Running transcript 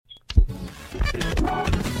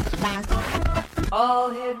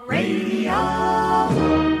All Hit Radio.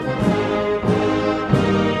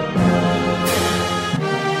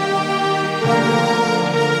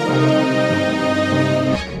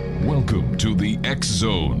 Welcome to the X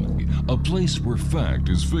Zone, a place where fact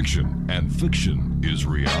is fiction and fiction is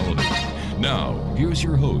reality. Now, here's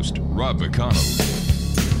your host, Rob McConnell.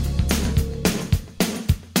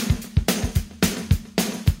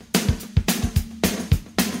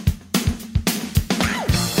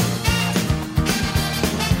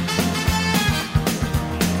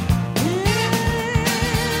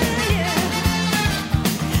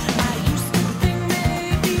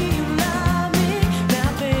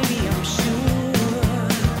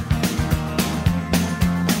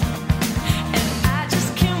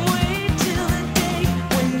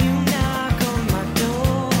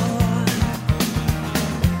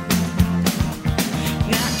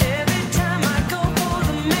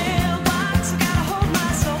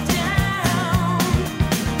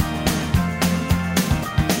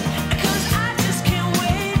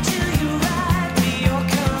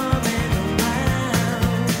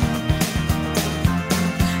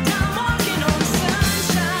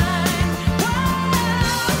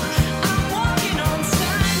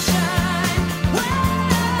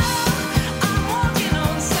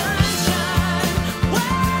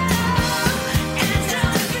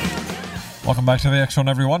 Welcome back to the X Zone,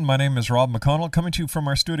 everyone. My name is Rob McConnell, coming to you from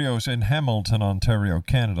our studios in Hamilton, Ontario,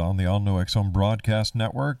 Canada, on the all-new X Zone Broadcast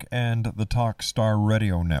Network and the Talk Star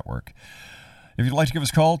Radio Network. If you'd like to give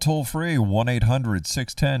us a call, toll-free,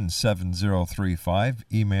 1-800-610-7035.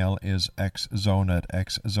 Email is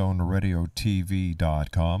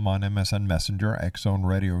xzone@xzoneradiotv.com. On MSN Messenger,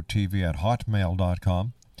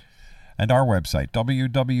 xzoneradiotv@hotmail.com. And our website,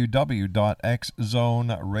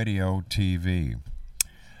 www.xzoneradiotv.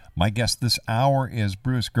 My guest this hour is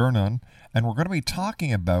Bruce GERNON, and we're going to be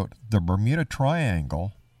talking about the Bermuda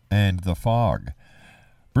Triangle and the fog.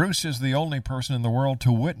 Bruce is the only person in the world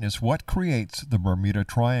to witness what creates the Bermuda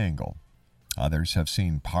Triangle. Others have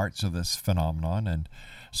seen parts of this phenomenon, and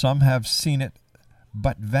some have seen it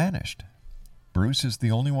but vanished. Bruce is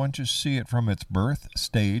the only one to see it from its birth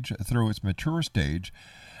stage through its mature stage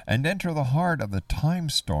and enter the heart of the time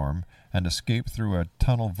storm and escape through a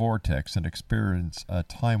tunnel vortex and experience a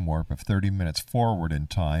time warp of 30 minutes forward in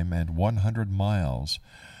time and 100 miles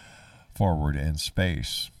forward in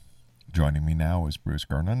space. Joining me now is Bruce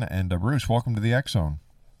GERNON. And Bruce, welcome to the X Zone.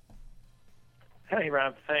 Hey,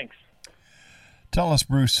 Rob. Thanks. Tell us,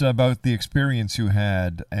 Bruce, about the experience you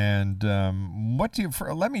had, and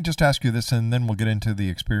let me just ask you this, and then we'll get into the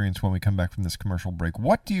experience when we come back from this commercial break.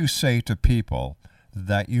 What do you say to people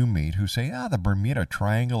that you meet who say, the Bermuda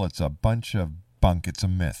Triangle, it's a bunch of bunk, it's a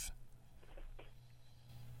myth?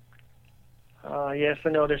 Yes, I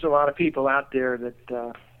know there's a lot of people out there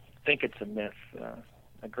that think it's a myth.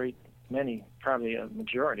 A great many, probably a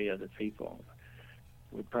majority of the people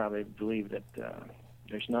would probably believe that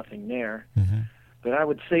there's nothing there. Mm-hmm. But I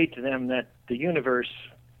would say to them that the universe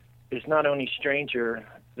is not only stranger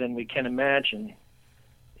than we can imagine,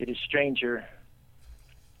 it is stranger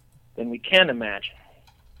than we can imagine.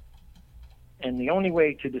 And the only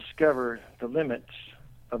way to discover the limits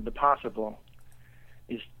of the possible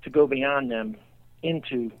is to go beyond them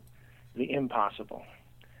into the impossible.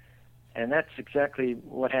 And that's exactly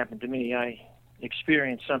what happened to me. I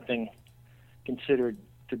experienced something considered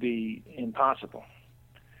to be impossible.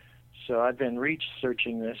 So I've been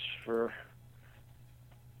researching this for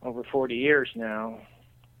over 40 years now,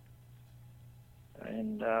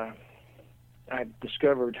 and I've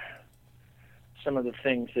discovered some of the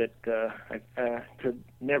things that I could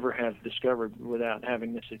never have discovered without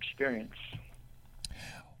having this experience.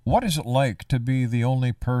 What is it like to be the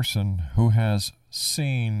only person who has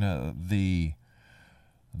seen the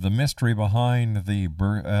mystery behind the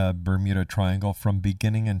Bermuda Triangle from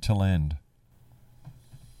beginning until end?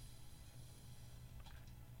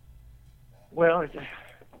 Well,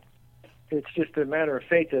 it's just a matter of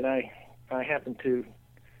fate that I happen to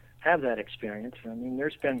have that experience. I mean,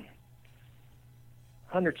 there's been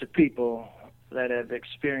hundreds of people that have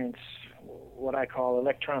experienced what I call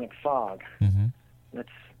electronic fog. Mm-hmm. That's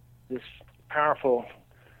this powerful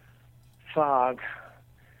fog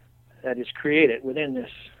that is created within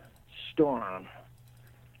this storm.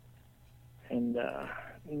 And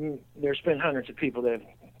there's been hundreds of people that have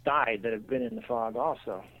died that have been in the fog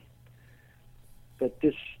also. But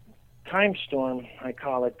this time storm, I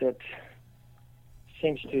call it, that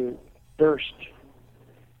seems to burst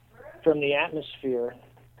from the atmosphere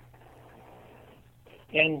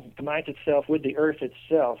and combines itself with the earth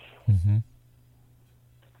itself, mm-hmm.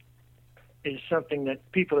 is something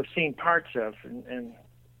that people have seen parts of, and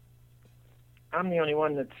I'm the only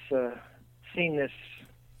one that's seen this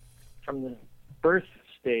from the birth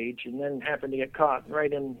stage, and then happened to get caught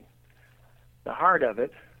right in the heart of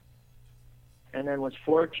it, and then was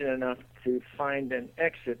fortunate enough to find an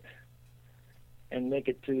exit and make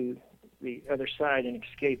it to the other side and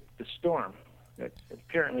escape the storm. That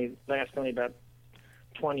apparently lasts only about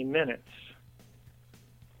 20 minutes,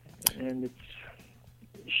 and it's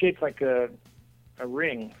shaped like a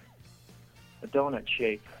ring, a donut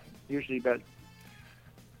shape, usually about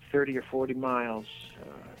 30 or 40 miles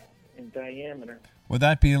in diameter. Would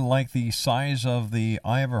that be like the size of the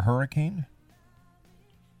eye of a hurricane?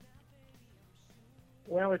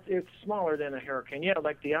 Well, it's smaller than a hurricane. Yeah,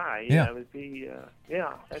 like the eye. Yeah. It would be,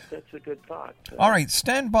 that's a good thought. All right,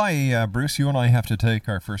 stand by, Bruce. You and I have to take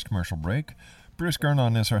our first commercial break. Bruce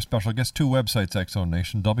GERNON is our special guest. 2 websites, X-Zone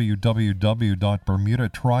Nation,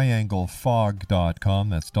 www.bermudatrianglefog.com.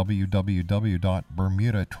 That's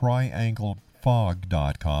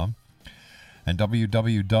www.bermudatrianglefog.com. And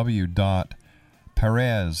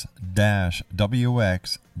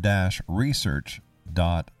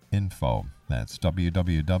www.perez-wx-research.info. That's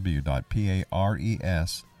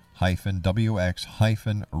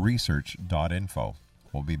www.pares-wx-research.info.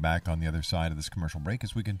 We'll be back on the other side of this commercial break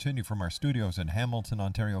as we continue from our studios in Hamilton,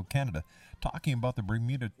 Ontario, Canada, talking about the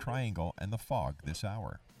Bermuda Triangle and the fog this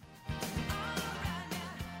hour.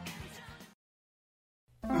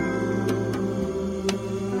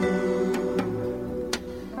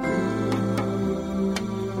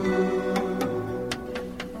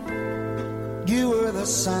 You were the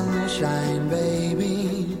sunshine,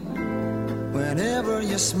 baby, whenever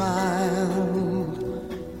you smiled.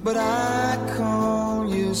 But I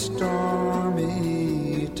call you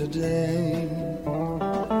stormy today.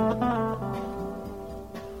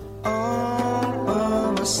 All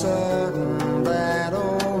of a sudden that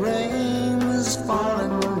old rain is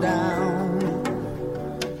falling down,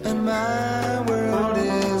 and my world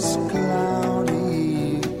is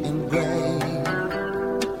cloudy and gray.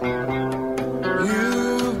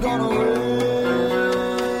 You've gone away,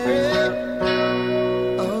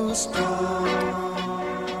 oh storm.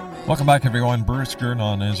 Welcome back, everyone. Bruce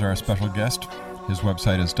GERNON is our special guest. His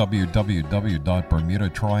website is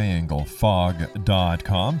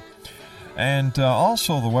www.bermudatrianglefog.com. And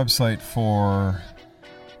also the website for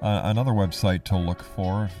another website to look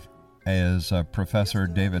for is Professor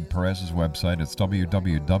David Perez's website. It's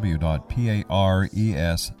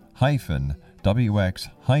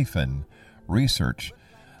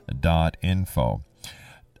www.pares-wx-research.info.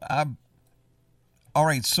 All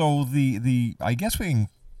right, so the I guess we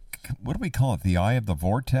can, what do we call it? The eye of the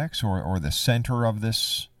vortex, or the center of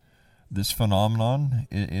this phenomenon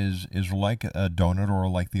is like a donut or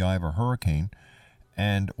like the eye of a hurricane.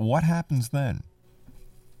 And what happens then?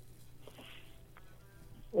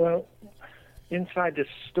 Well, inside this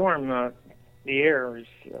storm, the air is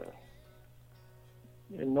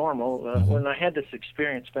normal. When I had this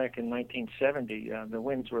experience back in 1970, the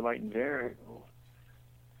winds were light and variable,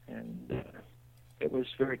 and it was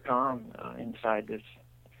very calm inside this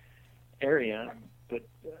area. But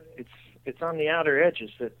it's on the outer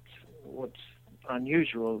edges that's what's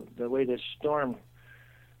unusual. The way this storm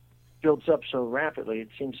builds up so rapidly, it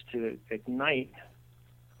seems to ignite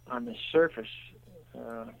on the surface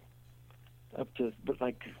up to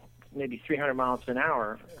like maybe 300 miles an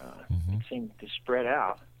hour. It seemed to spread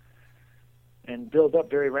out and build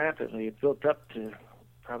up very rapidly. It built up to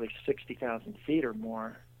probably 60,000 feet or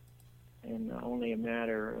more in only a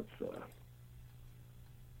matter of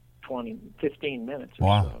 15 minutes or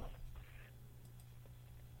Wow. so.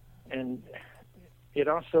 And it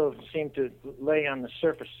also seemed to lay on the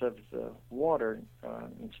surface of the water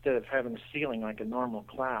instead of having a ceiling like a normal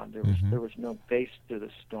cloud. There was no base to the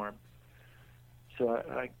storm. So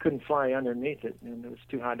I couldn't fly underneath it, and it was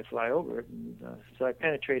too high to fly over it. And, so I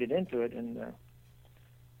penetrated into it, and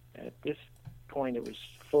at this point it was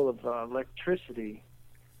full of electricity.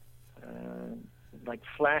 Like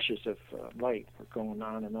flashes of light were going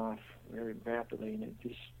on and off very rapidly, and it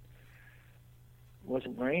just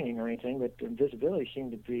wasn't raining or anything, but the visibility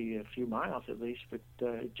seemed to be a few miles at least. But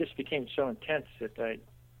it just became so intense that I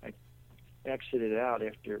exited out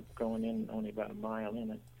after going in only about a mile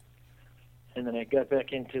in it. And then I got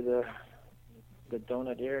back into the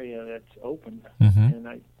donut area that's open, and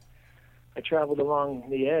I traveled along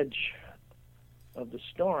the edge of the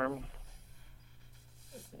storm.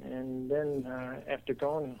 And then after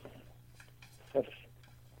going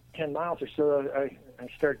 10 miles or so, I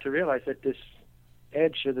started to realize that this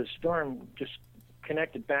edge of the storm just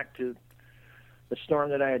connected back to the storm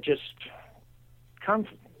that I had just come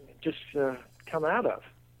out of.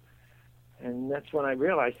 And that's when I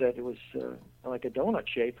realized that it was like a donut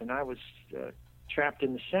shape, and I was trapped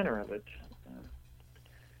in the center of it.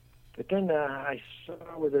 But then I saw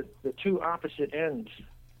where the two opposite ends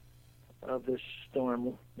of this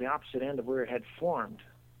storm, the opposite end of where it had formed,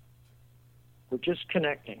 were just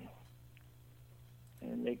connecting.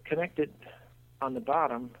 And they connected on the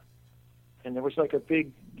bottom, and there was like a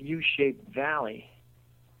big U-shaped valley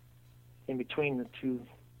in between the two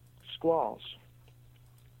squalls.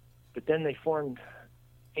 But then they formed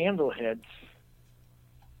anvil heads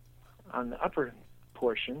on the upper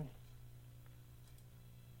portion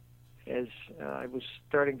as I was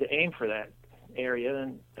starting to aim for that area,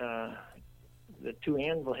 and the two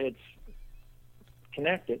anvil heads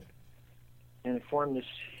connected, and it formed this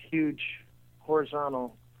huge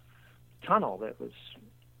horizontal tunnel that was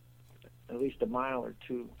at least a mile or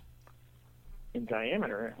two in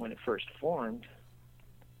diameter when it first formed.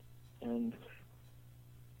 And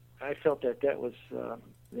I felt that that was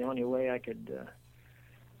the only way I could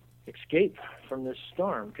escape from this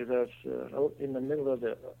storm, because I was in the middle of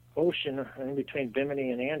the ocean in between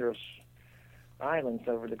Bimini and Andros Islands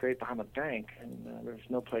over the Great Bahama Bank, and there was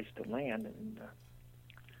no place to land. And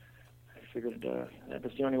I figured that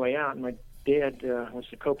was the only way out. And my dad was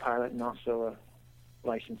the co-pilot and also a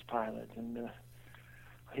licensed pilot, and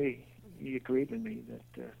he agreed with me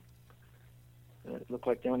that it looked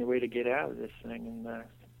like the only way to get out of this thing. And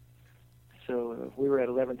so we were at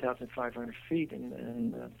 11,500 feet,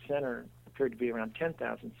 and the center appeared to be around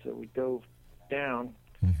 10,000. So we dove down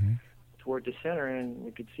toward the center, and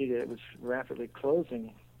we could see that it was rapidly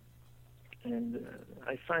closing. And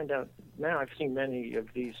I find out now, I've seen many of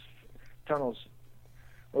these tunnels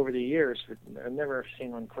over the years, but I've never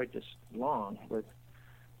seen one quite this long. But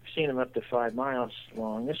I've seen them up to 5 miles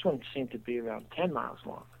long. This one seemed to be around 10 miles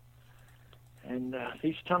long. And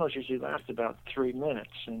these tunnels usually last about 3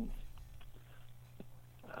 minutes. And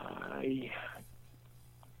I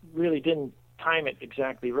really didn't time it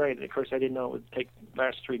exactly right. Of course, I didn't know it would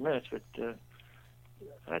last 3 minutes, but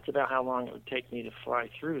that's about how long it would take me to fly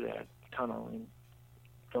through that tunnel and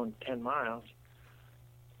going 10 miles.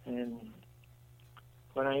 And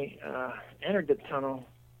when I entered the tunnel,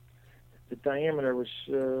 the diameter was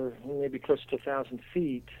maybe close to 1,000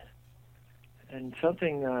 feet, and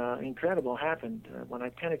something incredible happened when I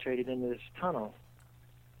penetrated into this tunnel.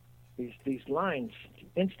 These lines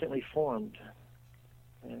instantly formed,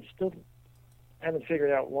 and I still haven't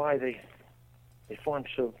figured out why they formed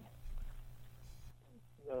so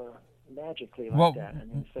magically like that. I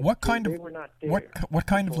mean, like what kind they of were not there what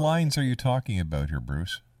kind of before. lines are you talking about here,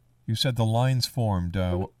 Bruce? You said the lines formed.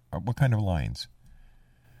 What kind of lines?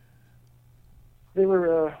 They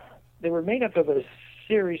were made up of a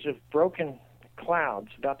series of broken clouds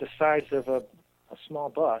about the size of a small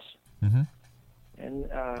bus, and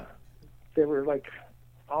they were like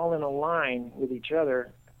all in a line with each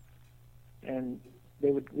other, and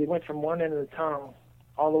they went from one end of the tunnel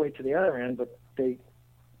all the way to the other end, but they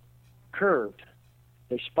curved,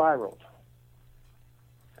 they spiraled.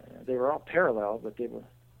 They were all parallel, but they were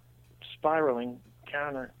spiraling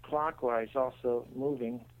counterclockwise, also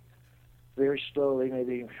moving very slowly,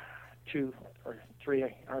 maybe 2 or 3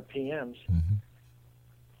 RPMs,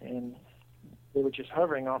 and they were just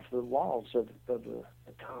hovering off the walls of the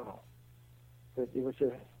tunnel. But it was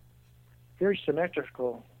a very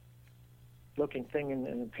symmetrical looking thing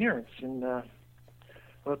in appearance. And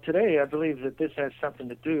well, today I believe that this has something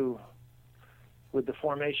to do with the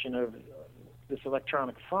formation of this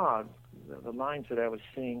electronic fog. The lines that I was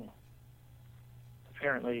seeing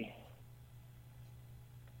apparently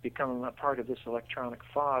become a part of this electronic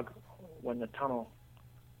fog when the tunnel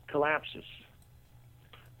collapses.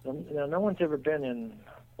 Now, no one's ever been in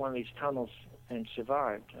one of these tunnels and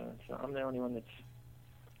survived. So I'm the only one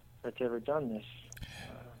that's ever done this.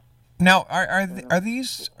 Now, are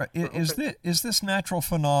these is this natural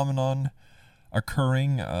phenomenon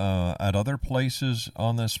occurring at other places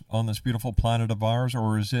on this beautiful planet of ours,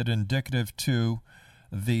 or is it indicative to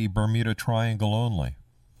the Bermuda Triangle only?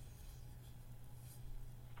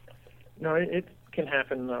 No, it can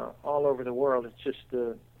happen all over the world. It's just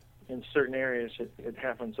in certain areas it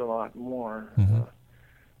happens a lot more,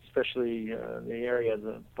 especially the area of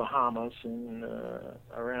the Bahamas and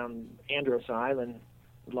around Andros Island,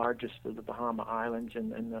 the largest of the Bahama Islands,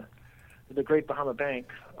 and the Great Bahama Bank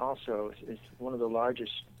also is one of the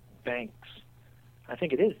largest banks. I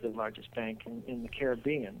think it is the largest bank in the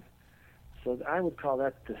Caribbean. So I would call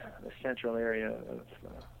that the central area of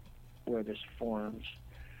where this forms.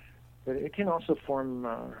 But it can also form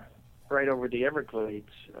right over the Everglades.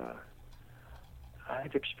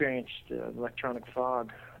 I've experienced electronic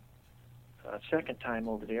fog a second time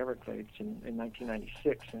over the Everglades in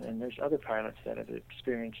 1996, and there's other pilots that have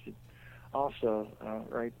experienced it also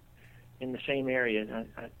right in the same area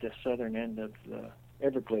at the southern end of the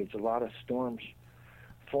Everglades. A lot of storms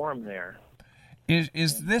form there.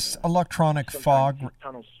 Is this electronic fog?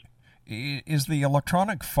 Is the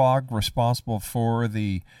electronic fog responsible for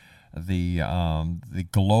the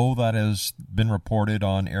glow that has been reported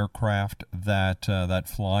on aircraft that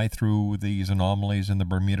fly through these anomalies in the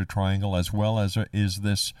Bermuda Triangle, as well as is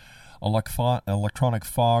this electronic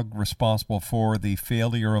fog responsible for the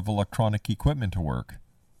failure of electronic equipment to work?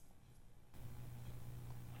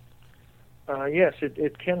 Yes,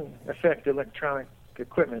 it can affect electronic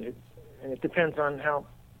equipment, and it depends on how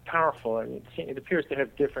powerful. It appears to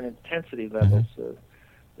have different intensity levels. Mm-hmm.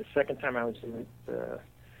 The second time I was in it,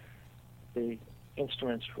 the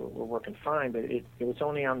instruments were working fine, but it was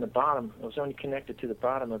only on the bottom. It was only connected to the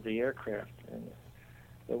bottom of the aircraft, and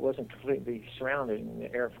it wasn't completely surrounding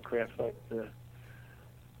the aircraft like the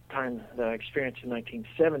time that I experienced in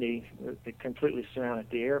 1970. It completely surrounded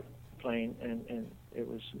the airplane, and it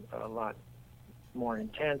was a lot more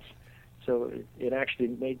intense. So it actually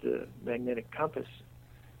made the magnetic compass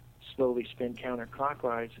slowly spin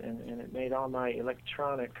counterclockwise, and it made all my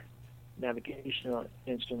electronic navigational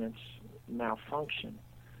instruments malfunction.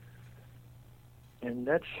 And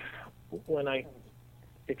that's when I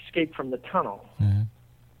escaped from the tunnel. Mm-hmm.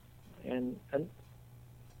 And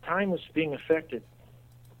time was being affected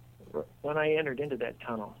when I entered into that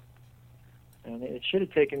tunnel. And it should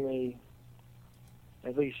have taken me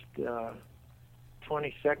at least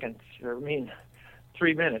 20 seconds,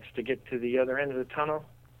 3 minutes to get to the other end of the tunnel,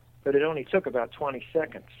 but it only took about 20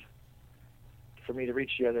 seconds for me to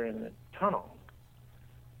reach the other end of the tunnel.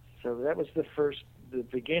 So that was the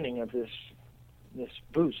beginning of this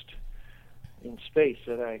boost in space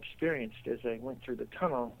that I experienced as I went through the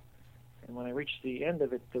tunnel. And when I reached the end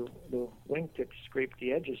of it, the wingtips scraped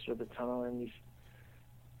the edges of the tunnel, and these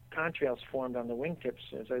contrails formed on the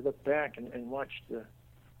wingtips as I looked back and watched the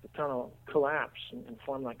tunnel collapse and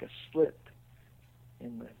form like a slit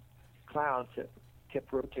in the clouds that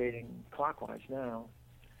kept rotating clockwise now.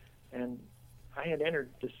 And I had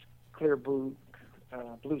entered this clear blue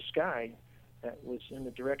sky that was in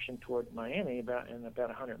the direction toward Miami, about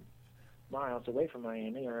 100 miles away from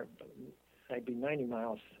Miami, or I'd be 90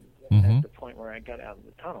 miles Mm-hmm. at the point where I got out of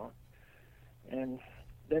the tunnel. And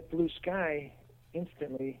that blue sky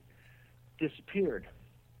instantly disappeared.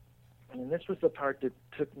 And this was the part that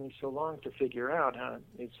took me so long to figure out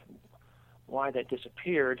why that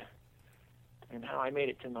disappeared, and how I made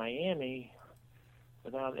it to Miami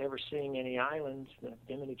without ever seeing any islands, the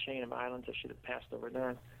Bimini chain of islands. I should have passed over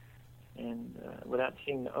that, and without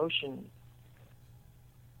seeing the ocean.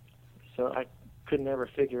 So I could never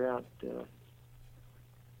figure out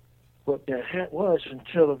what that was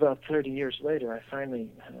until about 30 years later. I finally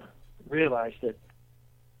realized that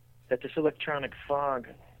this electronic fog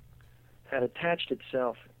had attached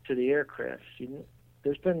itself to the aircraft.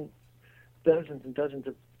 There's been dozens and dozens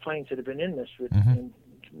of planes that have been in this, and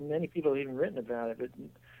many people have even written about it, but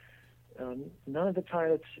none of the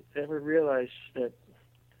pilots ever realized that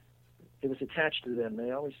it was attached to them.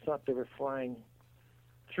 They always thought they were flying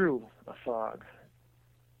through a fog.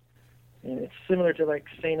 And it's similar to like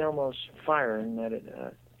St. Elmo's fire in that it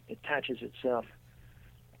attaches itself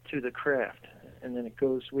to the craft, and then it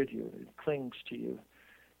goes with you. It clings to you.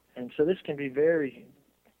 And so this can be very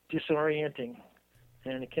disorienting,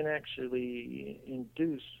 and it can actually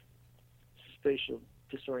induce spatial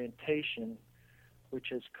disorientation, which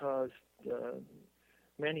has caused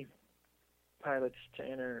many pilots to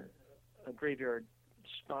enter a graveyard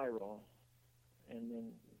spiral and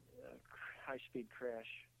then a high-speed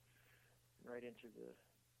crash right into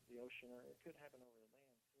the ocean, or it could happen over the land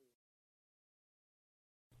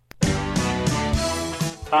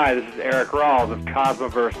too. Hi, this is Eric Rawls of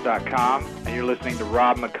Cosmoverse.com, and you're listening to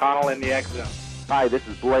Rob McConnell in the X Zone. Hi, this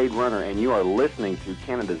is Blade Runner, and you are listening to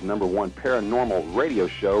Canada's #1 paranormal radio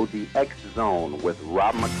show, The X Zone, with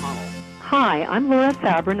Rob McConnell. Hi, I'm Laura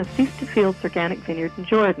Sabrin of Feast of Fields Organic Vineyard in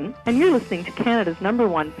Jordan, and you're listening to Canada's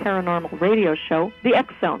 #1 paranormal radio show, The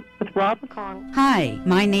X Zone, with Rob McConnell. Hi,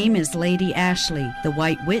 my name is Lady Ashley, the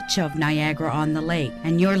White Witch of Niagara-on-the-Lake,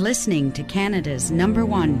 and you're listening to Canada's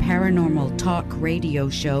 #1 paranormal talk radio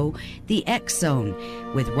show, The X Zone,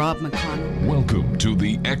 with Rob McConnell. Welcome to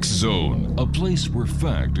the X Zone, a place where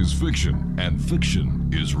fact is fiction and fiction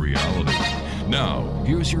is reality. Now,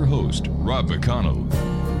 here's your host, Rob McConnell.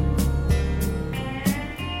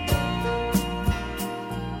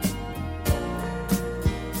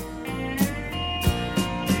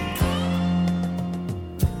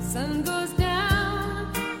 Sun goes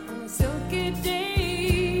down on a silky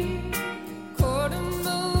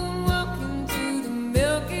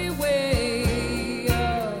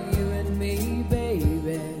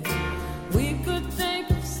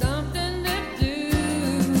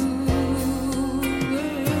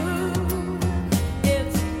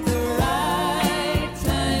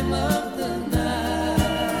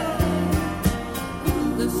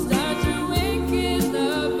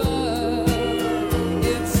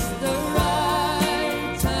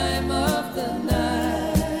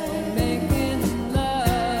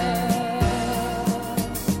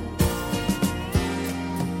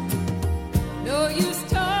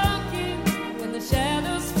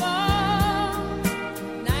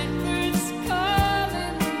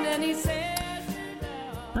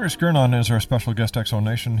Bruce GERNON is our special guest,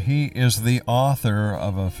 Exonation. He is the author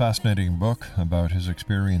of a fascinating book about his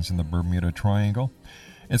experience in the Bermuda Triangle.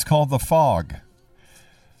 It's called The Fog.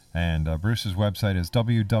 And Bruce's website is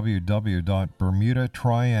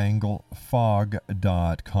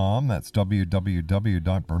www.bermudatrianglefog.com. That's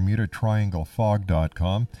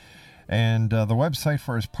www.bermudatrianglefog.com. And the website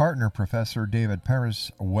for his partner, Professor David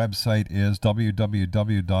Parris' website is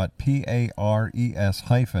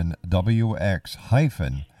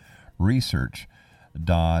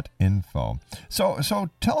www.pares-wx-research.info. So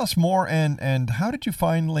tell us more, and how did you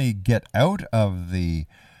finally get out of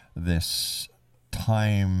this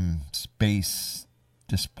time-space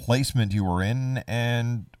displacement you were in,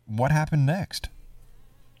 and what happened next?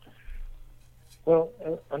 Well,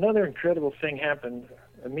 another incredible thing happened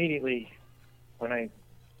immediately when I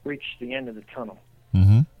reached the end of the tunnel.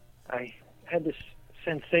 Mm-hmm. I had this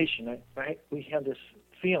sensation. We had this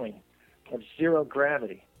feeling of zero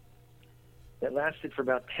gravity that lasted for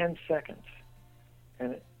about 10 seconds.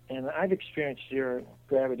 And I've experienced zero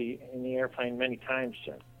gravity in the airplane many times.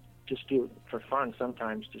 Just do it for fun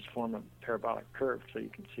sometimes, just form a parabolic curve so you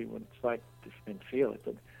can see what it's like and feel it.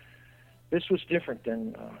 But this was different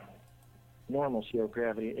than normal zero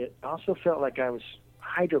gravity. It also felt like I was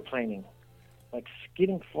hydroplaning, like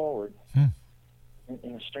skidding forward in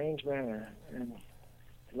a strange manner. And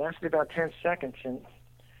it lasted about 10 seconds, and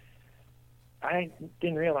I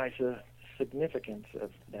didn't realize the significance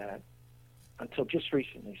of that until just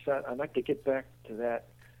recently. So I'd like to get back to that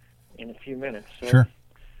in a few minutes. So sure.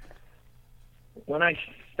 When I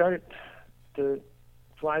started to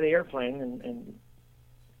fly the airplane, and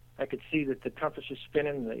I could see that the compass is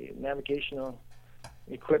spinning, the navigational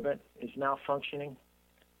equipment is malfunctioning,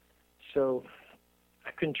 so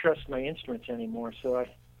I couldn't trust my instruments anymore. So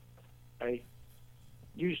I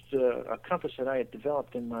used a compass that I had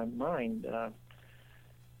developed in my mind to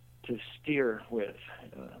steer with.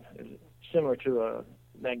 Similar to a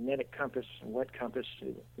magnetic compass, a wet compass,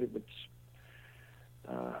 it would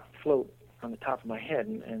float on the top of my head,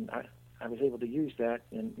 and I was able to use that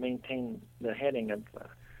and maintain the heading of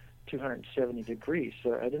 270 degrees.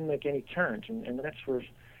 So I didn't make any turns, and that's where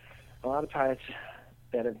a lot of pilots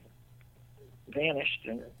that have vanished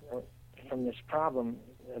from this problem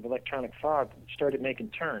of electronic fog started making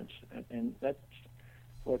turns, and that's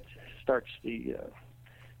what starts the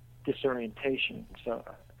disorientation. So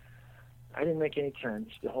I didn't make any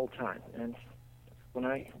turns the whole time, and when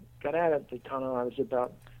I got out of the tunnel, I was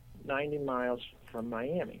about 90 miles from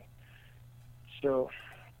Miami. So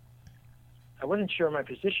I wasn't sure of my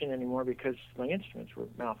position anymore because my instruments were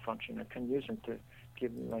malfunctioning. I couldn't use them to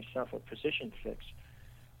give myself a position fix.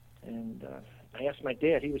 And I asked my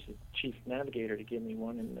dad, he was the chief navigator, to give me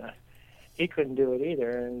one, and he couldn't do it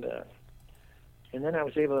either. And then I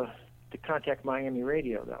was able to contact Miami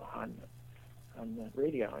radio, though, on the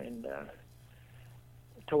radio, and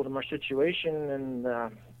told him our situation, and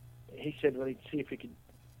he said, well, he'd see if he could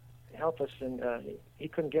help us, and he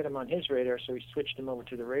couldn't get him on his radar, so he switched him over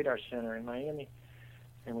to the radar center in Miami,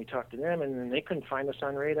 and we talked to them, and then they couldn't find us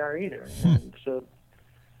on radar either. And so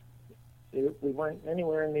we weren't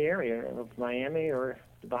anywhere in the area of Miami or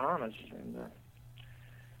the Bahamas, and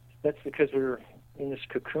that's because we were in this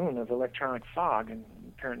cocoon of electronic fog, and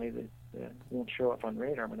apparently they won't show up on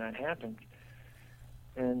radar when that happens.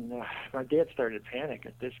 And my dad started to panic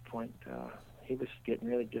at this point. He was getting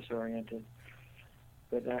really disoriented.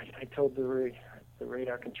 But I told the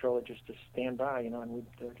radar controller just to stand by, and we'd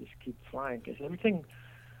just keep flying, because everything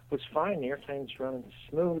was fine. The airplane's running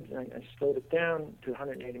smooth. I slowed it down to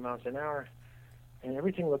 180 miles an hour, and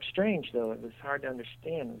everything looked strange, though. It was hard to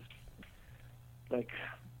understand. It was like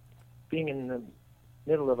being in the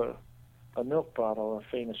middle of a milk bottle, a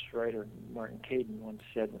famous writer, Martin Caden, once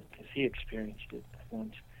said, because he experienced it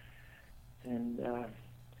once. And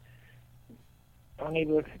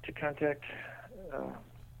unable to contact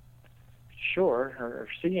shore or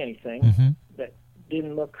see anything that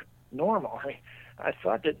didn't look normal. I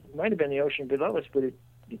thought that it might have been the ocean below us, but it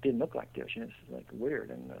didn't look like the ocean. It's like weird,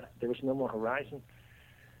 and there was no more horizon.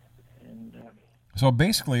 And so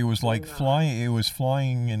basically, it was like flying. It was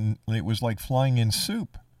like flying in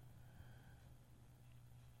soup.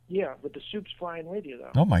 Yeah, but the soup's flying with you,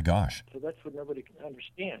 though. Oh my gosh! So that's what nobody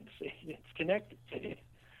understands. It's connected to you,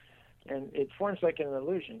 and it forms like an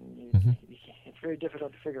illusion. It's very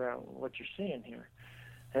difficult to figure out what you're seeing here.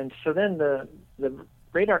 And so then the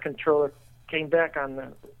radar controller came back on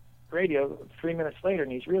the radio 3 minutes later,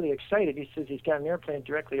 and he's really excited. He says he's got an airplane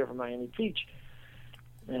directly over Miami Beach.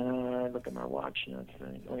 And I look at my watch, and I've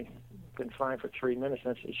only been flying for 3 minutes,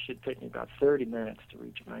 and it should take me about 30 minutes to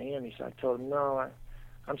reach Miami. So I told him, no,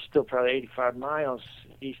 I'm still probably 85 miles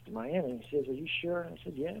east of Miami. He says, "Are you sure?" I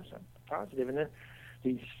said, "Yes, I'm positive." And then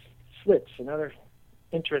these slits, another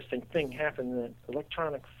interesting thing happened. The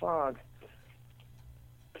electronic fog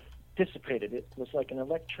dissipated. It was like an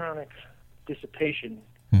electronic dissipation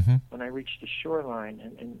when I reached the shoreline,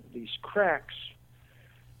 and these cracks,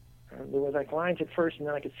 there were like lines at first, and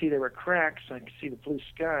then I could see there were cracks. I could see the blue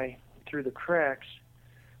sky through the cracks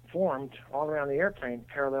formed all around the airplane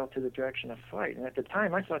parallel to the direction of flight. And at the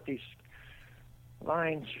time, I thought these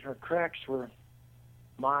lines or cracks were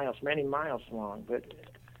miles, many miles long, but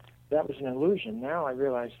that was an illusion. Now I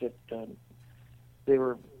realize that they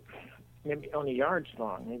were maybe only yards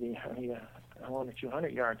long, maybe only 100 or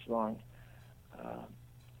 200 yards long.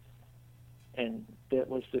 And that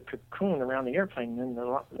was the cocoon around the airplane. And then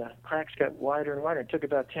the cracks got wider and wider. It took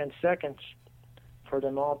about 10 seconds for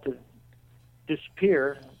them all to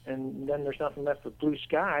disappear, and then there's nothing left but blue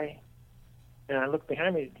sky. And I look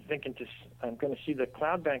behind me thinking I'm going to see the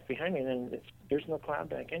cloud bank behind me, and there's no cloud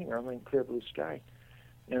bank anywhere. I'm in clear blue sky.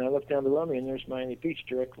 And I look down below me, and there's Miami Beach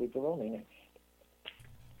directly below me. And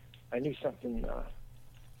I knew something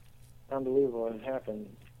unbelievable had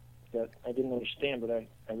happened that I didn't understand, but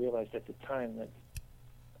I realized at the time that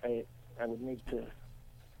I would need to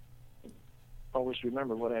always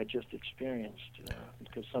remember what I had just experienced,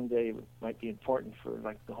 because someday it might be important for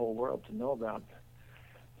like the whole world to know about.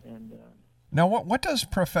 And now, what does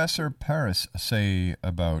Professor Paris say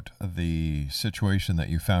about the situation that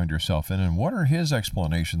you found yourself in, and what are his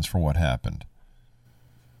explanations for what happened?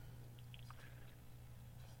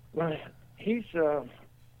 Well, he's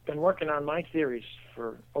been working on my theories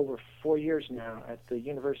for over 4 years now at the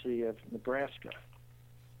University of Nebraska.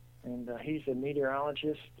 And he's a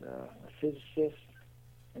meteorologist, a physicist,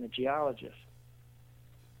 and a geologist.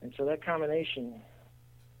 And so that combination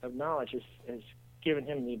of knowledge has given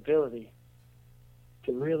him the ability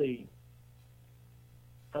to really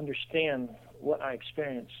understand what I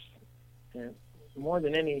experienced. And more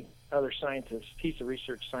than any other scientist, he's a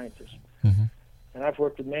research scientist. Mm-hmm. And I've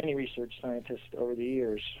worked with many research scientists over the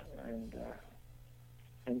years, and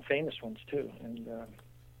famous ones too. And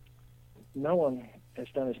no one has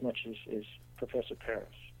done as much as Professor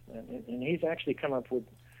Paris. And he's actually come up with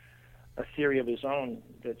a theory of his own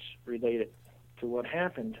that's related to what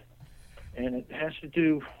happened. And it has to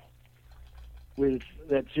do with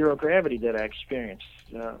that zero gravity that I experienced.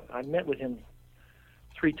 I met with him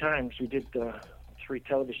 3 times. We did 3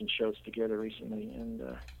 television shows together recently.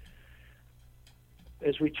 And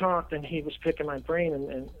as we talked, and he was picking my brain,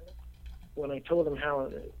 and when I told him how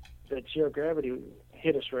that zero gravity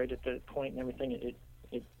hit us right at that point and everything,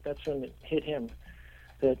 that's when it hit him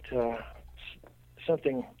that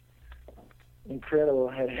something incredible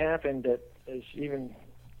had happened that is even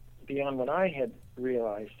beyond what I had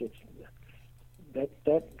realized. It's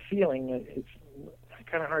that feeling. It's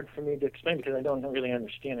kind of hard for me to explain because I don't really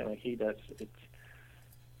understand it like he does. It's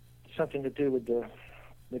something to do with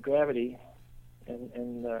the gravity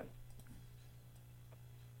and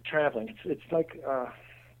traveling. It's like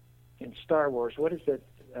in Star Wars. What is that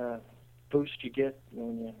boost you get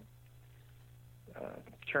when you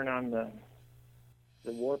turn on the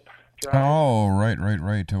warp drive? Oh, right.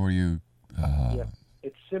 Where you? Yeah,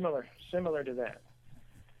 it's similar to that.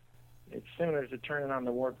 It's similar to turning on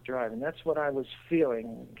the warp drive, and that's what I was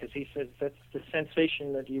feeling, because he says that's the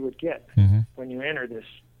sensation that you would get when you enter this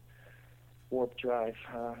warp drive.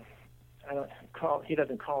 He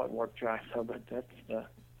doesn't call it warp drive though, but that's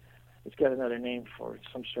it's got another name for it,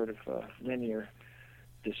 some sort of linear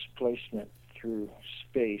displacement through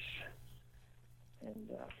space. And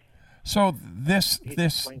so this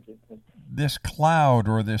cloud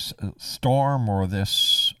or this storm or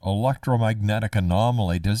this electromagnetic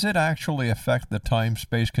anomaly, does it actually affect the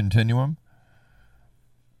time-space continuum?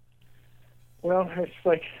 Well, it's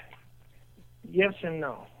like yes and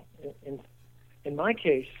no. In my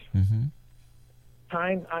case,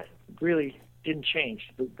 time really didn't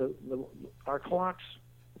change. Our clocks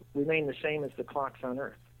remain the same as the clocks on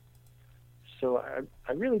Earth. So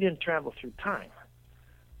I really didn't travel through time.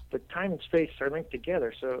 But time and space are linked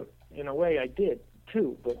together, so in a way I did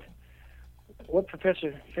too. But what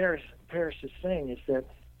Professor Paris is saying is that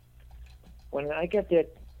when I get that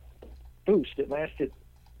boost, it lasted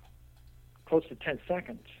close to 10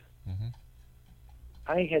 seconds.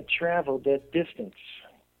 I had traveled that distance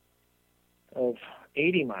of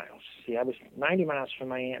 80 miles. See, I was 90 miles from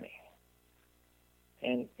Miami.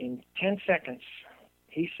 And in 10 seconds,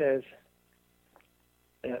 he says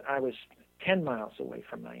that I was 10 miles away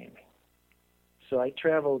from Miami. So I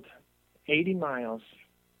traveled 80 miles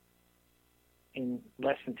in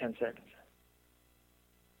less than 10 seconds.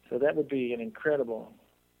 So that would be an incredible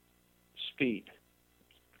speed.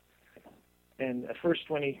 And at first,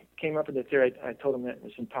 when he came up with the theory, I told him that it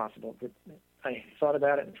was impossible. But I thought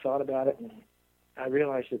about it, and I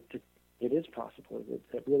realized that it is possible.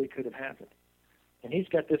 That really could have happened. And he's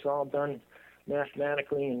got this all done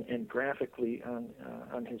mathematically and graphically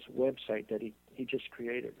on his website that he just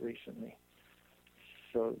created recently.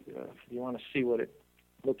 So if you want to see what it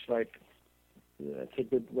looks like, it's a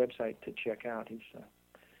good website to check out. He's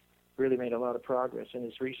really made a lot of progress in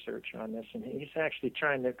his research on this, and he's actually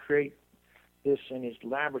trying to create this in his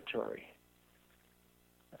laboratory.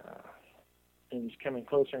 And he's coming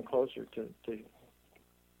closer and closer to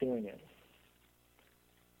doing it.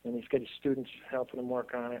 And he's got his students helping him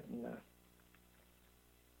work on it, and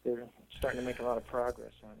they're starting to make a lot of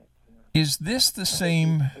progress on it. Is this the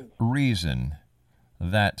same reason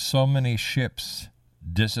that so many ships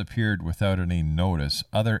disappeared without any notice?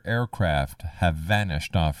 Other aircraft have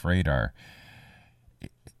vanished off radar.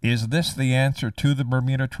 Is this the answer to the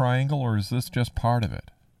Bermuda Triangle, or is this just part of it?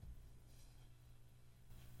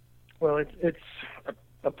 Well, it's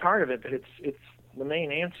a part of it, but it's the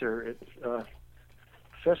main answer. It's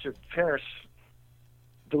Professor Paris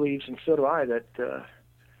believes, and so do I, that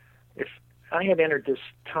if I had entered this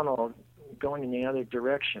tunnel going in the other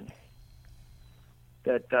direction,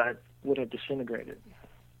 that would have disintegrated.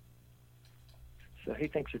 So he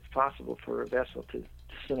thinks it's possible for a vessel to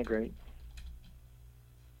disintegrate.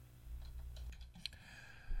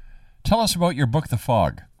 Tell us about your book, The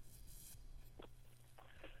Fog.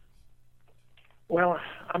 Well,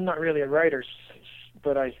 I'm not really a writer,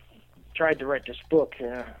 but I tried to write this book,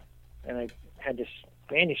 and I had this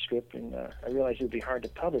manuscript, and I realized it would be hard to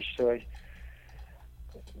publish, so I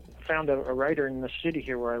found a writer in the city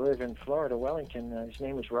here where I live in Florida, Wellington. His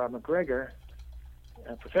name was Rob McGregor,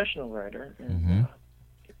 a professional writer, and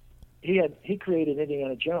he created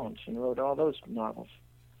Indiana Jones and wrote all those novels.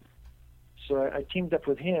 So I teamed up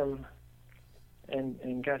with him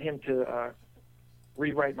and got him to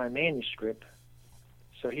rewrite my manuscript.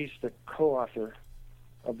 So he's the co-author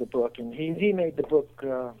of the book, and he made the book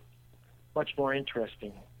much more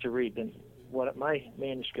interesting to read than what my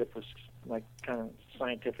manuscript was, like kind of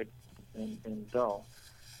scientific and dull.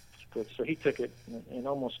 So he took it and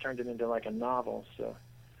almost turned it into like a novel. So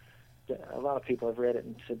a lot of people have read it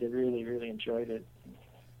and said they really, really enjoyed it.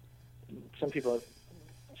 Some people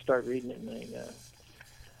start reading it and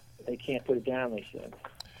they can't put it down, they said,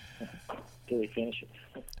 until they finish it.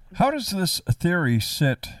 How does this theory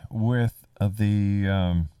sit with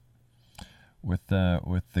the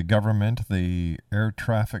government, the air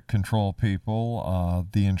traffic control people,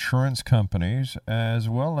 the insurance companies, as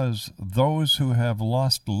well as those who have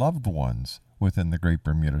lost loved ones within the Great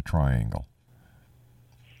Bermuda Triangle?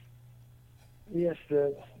 Yes,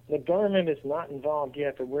 the government is not involved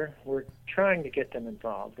yet, but we're trying to get them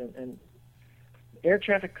involved. And air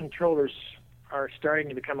traffic controllers are starting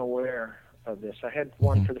to become aware of this. I had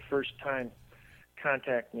one for the first time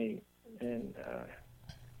contact me and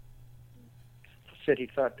said he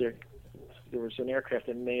thought there was an aircraft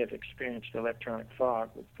that may have experienced electronic fog.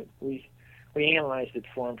 But we analyzed it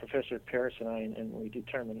for him, Professor Paris and I, and we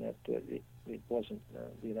determined that it wasn't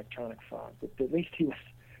the electronic fog. But at least he was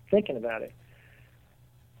thinking about it.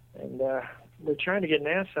 And we're trying to get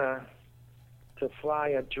NASA to fly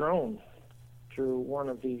a drone through one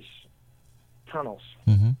of these tunnels.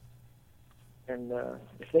 Mm-hmm. And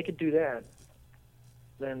if they could do that,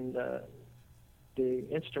 then the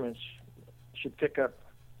instruments should pick up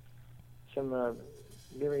some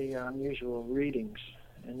very unusual readings,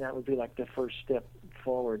 and that would be like the first step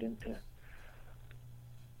forward into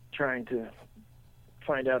trying to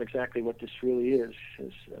find out exactly what this really is.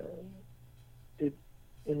 It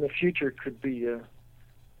in the future could be a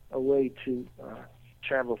way to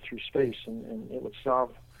travel through space, and it would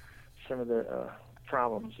solve some of the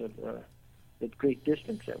problems of the great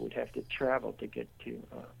distance that we'd have to travel to get to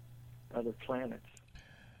other planets.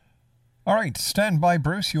 All right, stand by,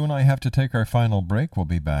 Bruce. You and I have to take our final break. We'll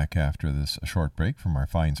be back after this short break from our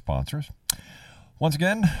fine sponsors. Once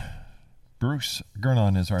again, Bruce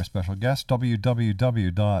GERNON is our special guest.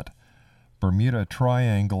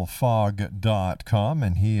 www.BermudaTriangleFog.com,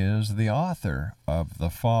 and he is the author of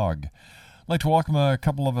The Fog. I'd like to welcome a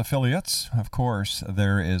couple of affiliates. Of course,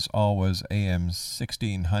 there is always AM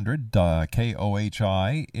 1600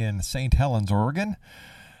 KOHI in St. Helens, Oregon,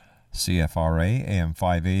 CFRA AM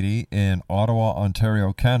 580 in Ottawa,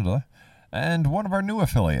 Ontario, Canada, and one of our new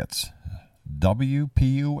affiliates,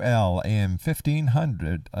 WPUL AM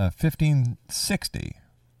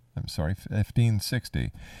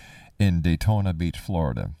 1560 in Daytona Beach,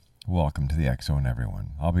 Florida. Welcome to the X Zone,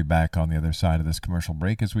 everyone. I'll be back on the other side of this commercial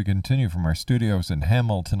break as we continue from our studios in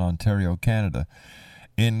Hamilton, Ontario, Canada.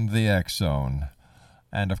 in the X Zone.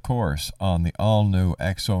 And of course, on the all-new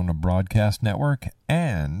X Zone Broadcast Network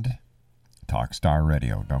and Talkstar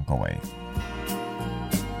Radio. Don't go away.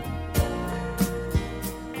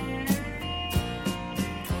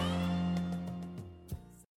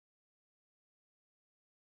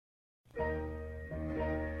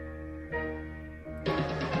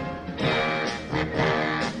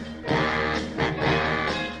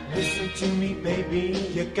 Listen to me, baby,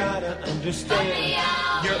 you gotta understand.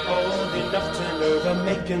 You're old enough to know the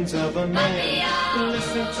makings of a man.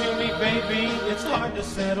 Listen to me, baby, it's hard to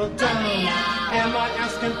settle down. Am I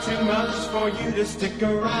asking too much for you to stick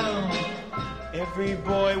around? Every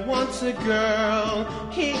boy wants a girl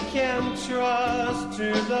he can trust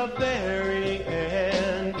to the very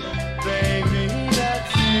end. Baby,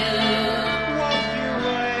 that's you. Walk your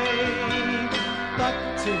way. But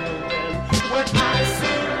till then, when I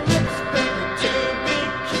see lips, baby, to be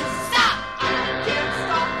kissed. Stop! I can't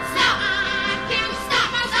stop. Stop! I can't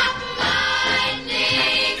stop. Stop!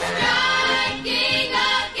 Lightning striking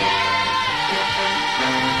again.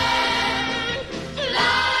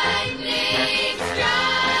 Lightning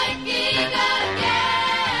striking again.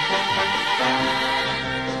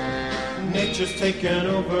 Nature's taken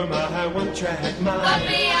over my one-track mind.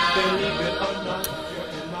 Believe it or not, you're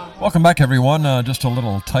in my heart. Welcome back, everyone. Just a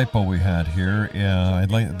little typo we had here.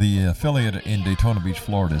 The affiliate in Daytona Beach,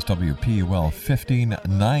 Florida is WPUL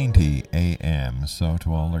 1590 AM. So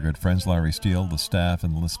to all our good friends, Larry Steele, the staff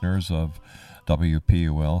and listeners of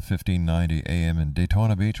WPUL 1590 AM in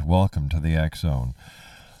Daytona Beach, welcome to the X Zone.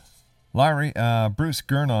 Larry, Bruce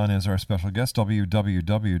GERNON is our special guest,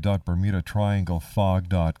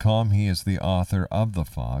 www.bermudatrianglefog.com. He is the author of The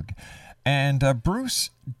Fog. And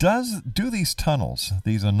Bruce, do these tunnels,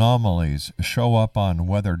 these anomalies, show up on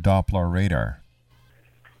weather Doppler radar?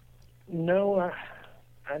 No,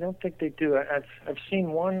 I don't think they do. I've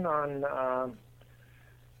seen one on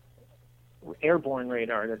airborne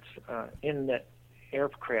radar that's in that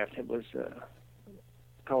aircraft. It was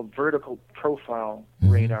called vertical profile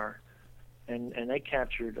radar, and they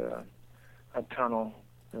captured a tunnel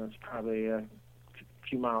that was probably a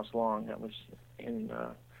few miles long. That was in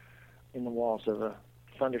the walls of a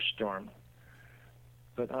thunderstorm.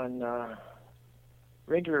 But on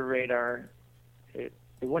regular radar, it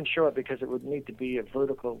wouldn't show up because it would need to be a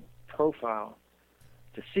vertical profile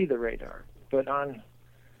to see the radar. But on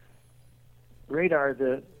radar,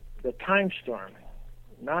 the time storm,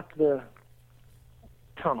 not the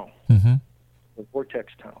tunnel, the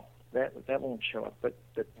vortex tunnel, that won't show up. But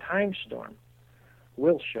the time storm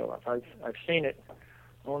will show up. I've seen it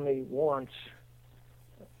only once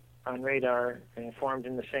on radar, and it formed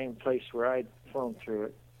in the same place where I'd flown through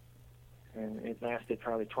it, and it lasted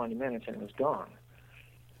probably 20 minutes and it was gone.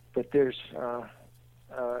 But there's on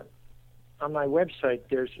my website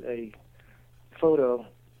there's a photo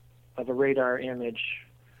of a radar image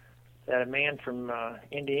that a man from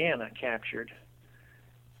Indiana captured,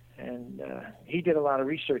 and he did a lot of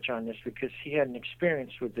research on this because he had an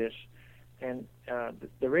experience with this, and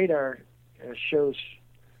the radar shows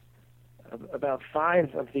about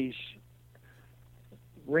 5 of these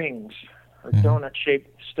rings or donut-shaped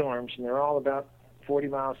storms, and they're all about 40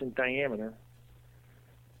 miles in diameter,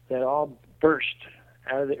 that all burst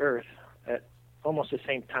out of the earth at almost the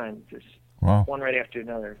same time, just one right after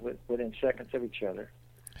another, within seconds of each other.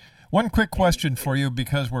 One quick question for you,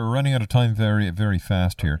 because we're running out of time very, very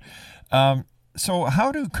fast here. So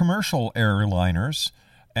how do commercial airliners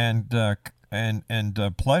and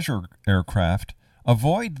pleasure aircraft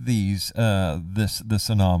avoid this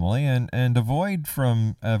anomaly and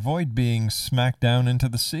avoid being smacked down into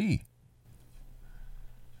the sea?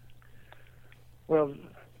 Well,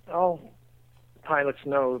 all pilots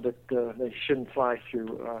know that they shouldn't fly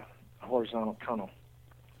through a horizontal tunnel.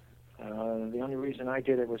 The only reason I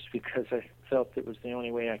did it was because I felt it was the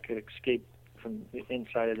only way I could escape from the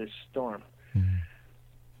inside of this storm.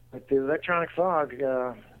 But the electronic fog,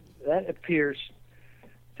 that appears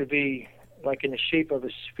to be like in the shape of a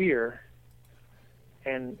sphere,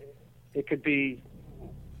 and it could be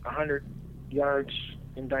 100 yards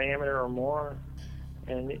in diameter or more,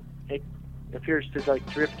 and it appears to like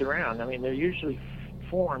drift around. I mean, they're usually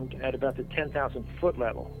formed at about the 10,000 foot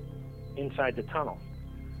level inside the tunnel.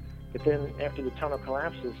 But then after the tunnel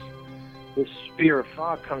collapses, this sphere of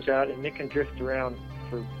fog comes out, and it can drift around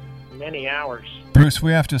for many hours. Bruce,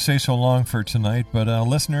 we have to say so long for tonight, but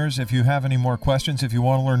listeners, if you have any more questions, if you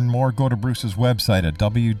want to learn more, go to Bruce's website at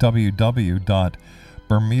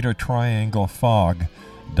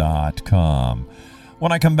www.bermudatrianglefog.com.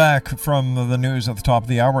 When I come back from the news at the top of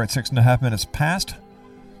the hour at 6.5 minutes past,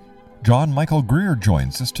 John Michael Greer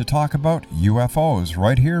joins us to talk about UFOs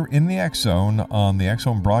right here in the X Zone on the X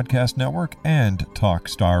Zone Broadcast Network and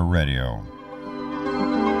Talkstar Radio.